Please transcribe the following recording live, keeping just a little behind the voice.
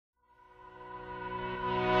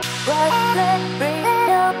What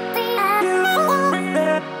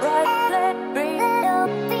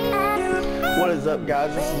is up,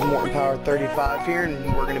 guys? This is Morton Power 35 here, and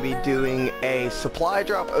we're going to be doing a supply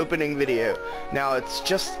drop opening video. Now, it's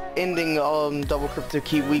just ending double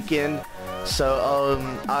CryptoKey weekend,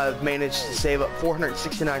 so I've managed to save up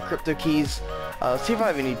 469 CryptoKeys. See if I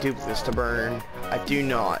have any duplicates to burn. I do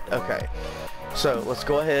not. Okay, so let's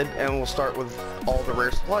go ahead and we'll start with all the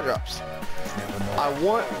rare supply drops. I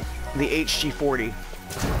want the HG40.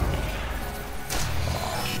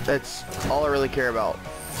 That's all I really care about.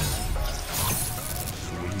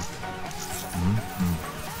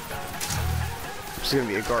 It's gonna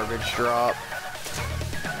be a garbage drop.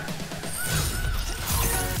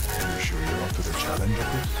 Are you sure you're up to the challenge of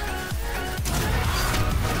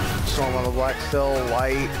this? Storm on the Black Cell,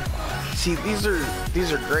 Light. See, these are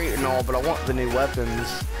great and all, but I want the new weapons.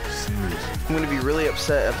 Seriously? I'm gonna be really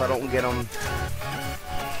upset if I don't get them.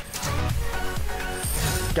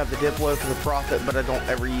 Got the Diplo for the Prophet, but I don't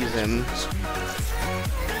ever use him.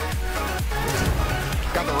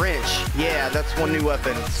 Got the wrench. Yeah, that's one new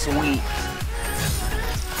weapon. Sweet.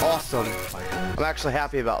 Awesome. I'm actually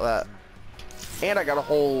happy about that. And I got a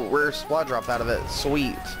whole rare supply drop out of it.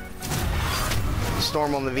 Sweet.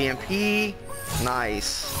 Storm on the VMP.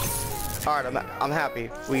 Nice. Alright, I'm happy.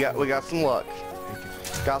 We got some luck.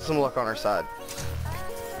 Got some luck on our side.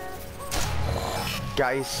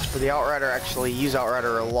 Guys, for the Outrider, actually use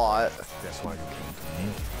Outrider a lot. That's why you came to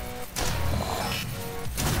me.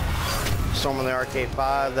 Storm on the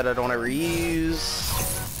RK5 that I don't ever use.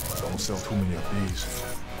 Don't sell too many of these.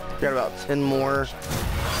 Got about 10 more.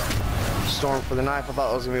 Storm for the knife. I thought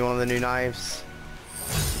that was gonna be one of the new knives.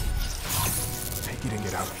 Take it and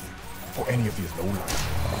get out of here. For any of these lowlights.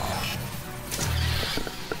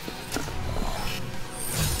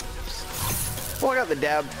 Well, I got the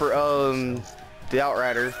dab for the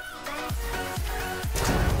Outrider.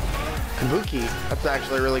 Kabuki. That's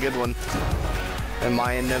actually a really good one. And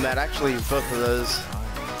Mayan Nomad. Actually, both of those.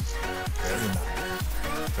 Nice. Very nice.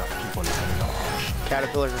 Gotta keep on looking up.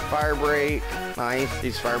 Caterpillar for Fire Break. Nice.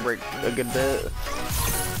 These Fire Break a good bit.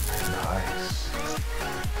 Nice.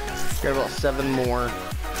 Got about 7 more.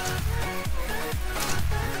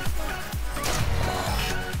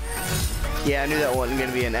 Yeah, I knew that wasn't going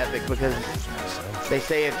to be an epic because they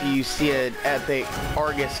say if you see an epic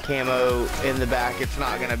Argus camo in the back, it's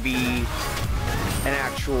not going to be an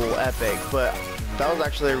actual epic. But that was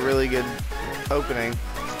actually a really good opening.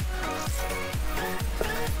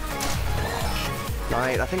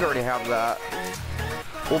 Right, I think I already have that.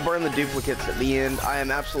 We'll burn the duplicates at the end. I am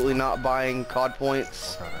absolutely not buying COD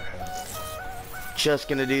points. Just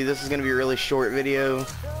gonna do, this is gonna be a really short video.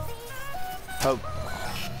 Hope,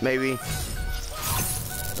 maybe.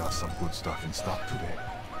 Got some good stuff in stock today.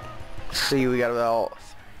 See, we got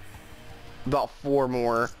about 4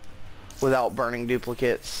 more without burning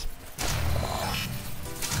duplicates.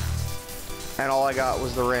 And all I got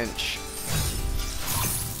was the wrench.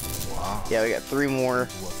 Wow. Yeah, we got 3 more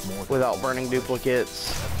without burning duplicates.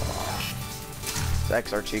 It's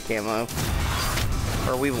XR2 camo.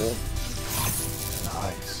 Or we will.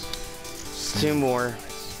 Nice. 2 more.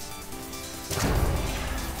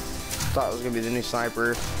 Thought it was gonna be the new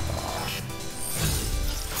sniper.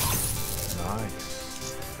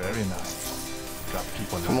 Nice. Very nice. Gotta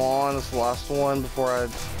keep on. Come on, this is the last one before I.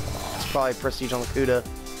 It's probably prestige on the Cuda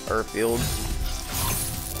or field.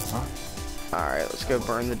 Huh? Alright, let's go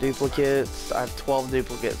burn the duplicates. I have 12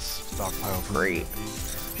 duplicates. Stockpile. Great.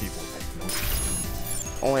 People take note.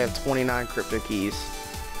 Only have 29 CryptoKeys.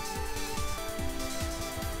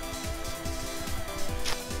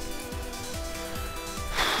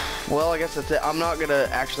 Well, I guess that's it. I'm not gonna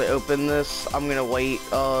actually open this. I'm gonna wait.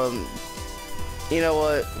 You know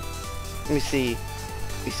what? Let me see.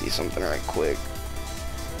 Let me see something right quick.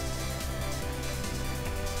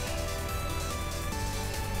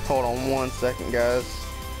 Hold on 1 second, guys.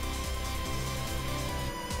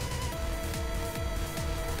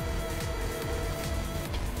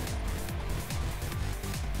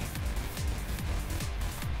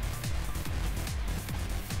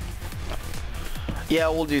 Yeah,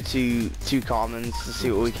 we'll do two commons to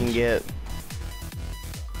see what we can get.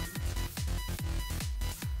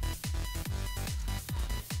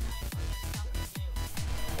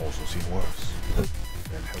 Also seen worse.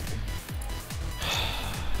 That helping.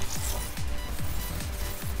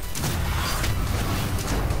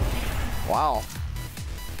 Wow.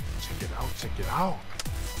 Check it out. Check it out.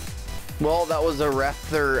 Well, that was a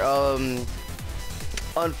rather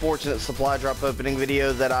unfortunate supply drop opening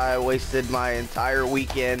video that I wasted my entire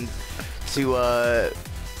weekend to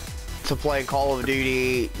play Call of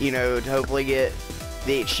Duty, you know, to hopefully get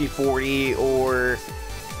the HG40 or,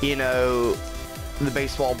 you know, the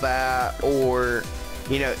baseball bat or,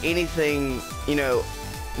 you know, anything, you know,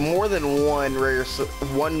 more than one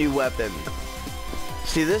new weapon.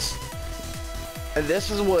 See, this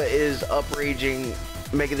is what is upraging,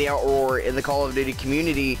 making the outroar in the Call of Duty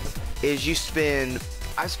community, is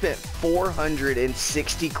I spent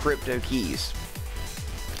 460 crypto keys,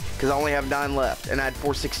 because I only have 9 left, and I had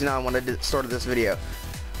 469 when I started this video.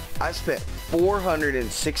 I spent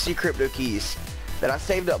 460 crypto keys that I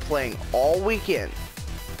saved up playing all weekend,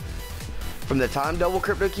 from the time Double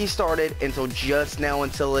Crypto Key started until just now,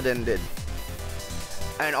 until it ended.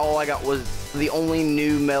 And all I got was, the only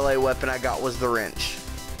new melee weapon I got was the wrench.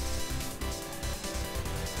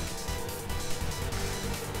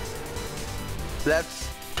 That's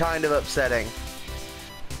kind of upsetting.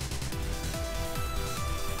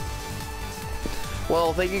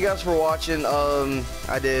 Well, thank you guys for watching.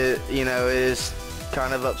 I did, you know, it is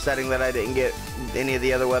kind of upsetting that I didn't get any of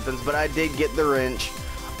the other weapons, but I did get the wrench.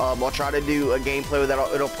 I'll try to do a gameplay with that.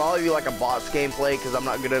 It'll probably be like a bots gameplay, because I'm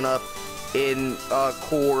not good enough in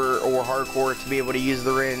core or hardcore to be able to use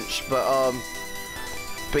the wrench. But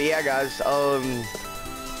yeah, guys,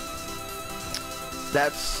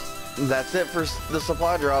 that's it for the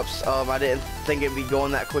supply drops. I didn't think it'd be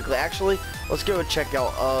going that quickly. Actually, let's go check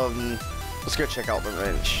out the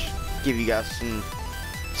wrench. Give you guys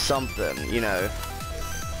something, you know.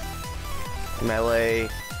 Melee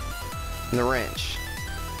and the wrench.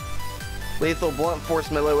 Lethal blunt force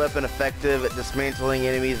melee weapon, effective at dismantling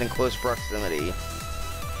enemies in close proximity.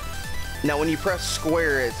 Now when you press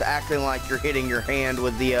square, it's acting like you're hitting your hand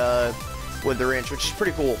with the wrench, which is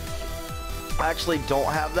pretty cool. I actually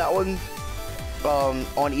don't have that one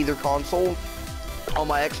on either console. On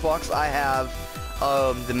my Xbox, I have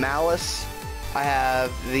the Malice, I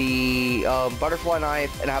have the butterfly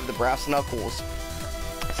knife, and I have the brass knuckles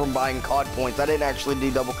from buying COD points. I didn't actually do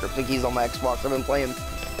double crypto keys on my Xbox. I've been playing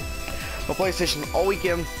my PlayStation all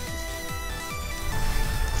weekend.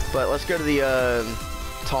 But let's go to the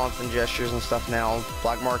taunts and gestures and stuff now.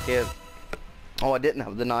 Black market. Oh, I didn't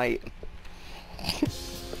have the knight.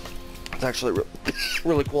 It's actually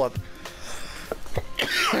really cool.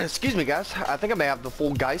 Excuse me, guys. I think I may have the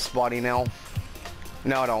full Geist body now.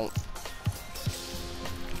 No, I don't.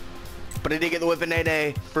 But I did get the whip and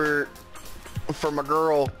nay for my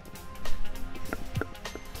girl.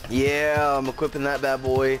 Yeah, I'm equipping that bad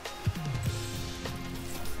boy.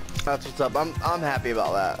 That's what's up. I'm happy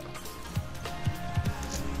about that.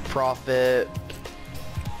 Profit.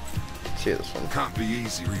 Let's see this one. Can't be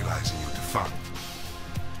easy realizing you're defunct.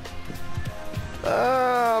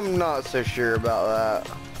 I'm not so sure about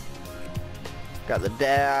that. Got the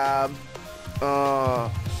dab.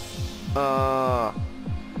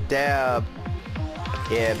 Dab.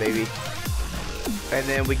 Yeah, baby. And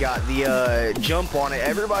then we got the jump on it.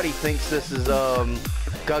 Everybody thinks this is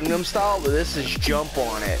Gangnam Style, but this is jump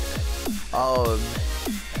on it.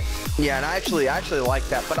 Yeah, and I actually like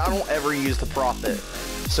that, but I don't ever use the profit,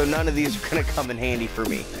 so none of these are gonna come in handy for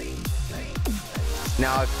me.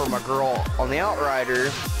 Now, for my girl on the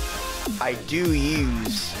Outrider, I do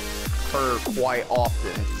use her quite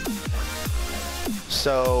often.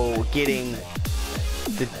 So getting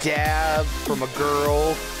the dab from a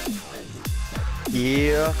girl,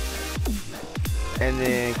 yeah. And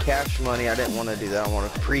then cash money, I didn't want to do that. I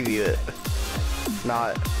want to preview it.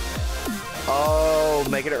 Not. Oh,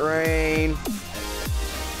 making it rain.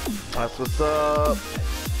 That's what's up.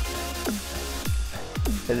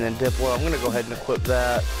 And then Diplo, I'm going to go ahead and equip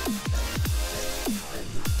that.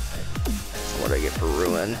 What do I get for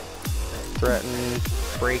Ruin? Threaten,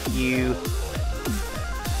 break you.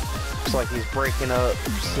 Looks like he's breaking up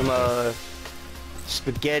some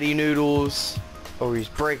spaghetti noodles. Or he's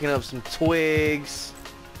breaking up some twigs.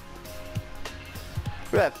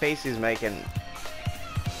 Look at that face he's making.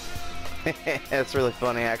 That's really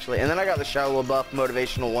funny, actually. And then I got the Shia LaBeouf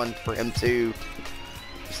motivational one for him too.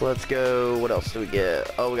 So let's go. What else do we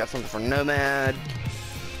get? Oh, we got something for Nomad.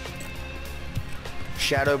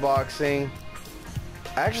 Shadow boxing.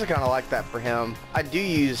 I actually kind of like that for him. I do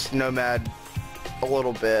use Nomad a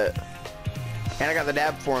little bit. And I got the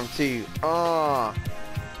dab for him too.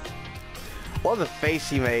 Love the face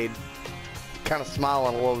he made. Kind of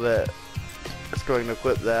smiling a little bit. Let's go ahead and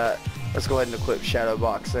equip that. Let's go ahead and equip shadow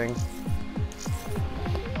boxing.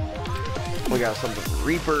 We got something for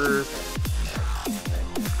Reaper.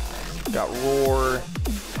 Got Roar.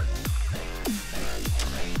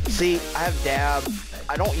 See, I have dab.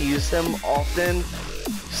 I don't use them often,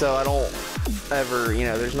 so I don't ever, you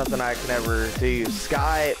know, there's nothing I can ever do.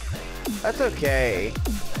 Sky, that's okay.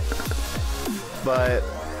 But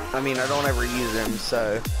I mean, I don't ever use them,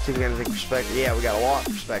 so see if we got anything Prospector. Yeah, we got a lot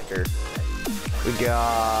Prospector. We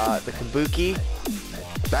got the Kabuki.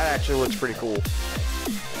 That actually looks pretty cool.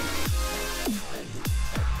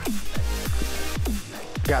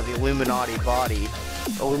 Got the Illuminati body.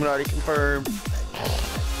 Illuminati confirmed.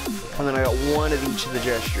 And then I got one of each of the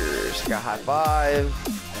gestures. Got high five.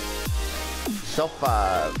 Self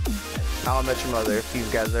five. How I Met Your Mother, if you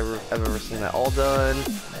guys have ever seen that. All done.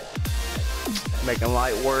 Making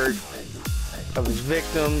light work of his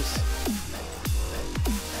victims.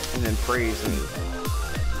 And then praise me.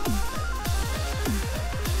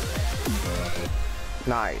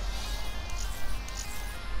 Nice.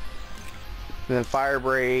 And then fire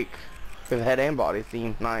break with head and body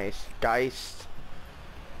theme. Nice. Geist.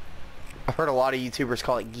 I've heard a lot of YouTubers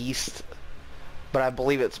call it Geist, but I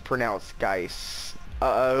believe it's pronounced Geist.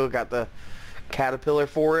 Uh-oh, got the caterpillar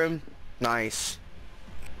for him. Nice.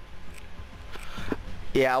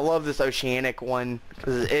 Yeah, I love this oceanic one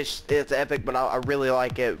because it's epic, but I really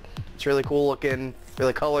like it. It's really cool looking,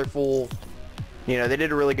 really colorful. You know, they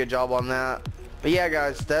did a really good job on that. But yeah,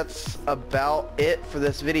 guys, that's about it for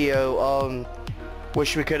this video.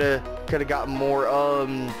 Wish we could have gotten more of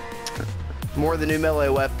the new melee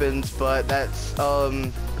weapons, but that's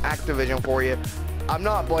Activision for you. I'm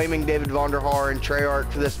not blaming David Vonderhaar and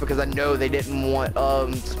Treyarch for this because I know they didn't want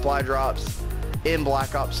supply drops in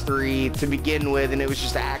Black Ops 3 to begin with, and it was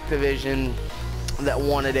just Activision that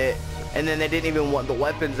wanted it. And then they didn't even want the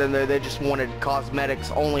weapons in there, they just wanted cosmetics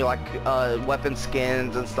only, like weapon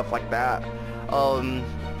skins and stuff like that.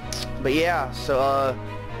 But yeah, so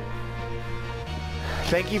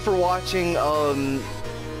thank you for watching.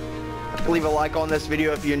 Leave a like on this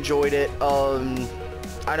video if you enjoyed it.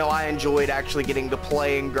 I know I enjoyed actually getting to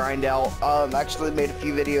play and grind out. Actually made a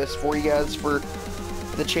few videos for you guys for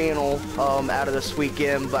the channel out of this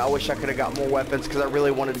weekend, but I wish I could have got more weapons because I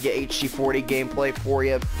really wanted to get HD40 gameplay for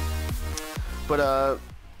you. But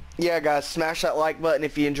yeah, guys, smash that like button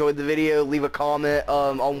if you enjoyed the video. Leave a comment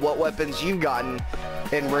on what weapons you've gotten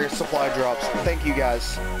in rare supply drops. Thank you,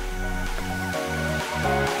 guys.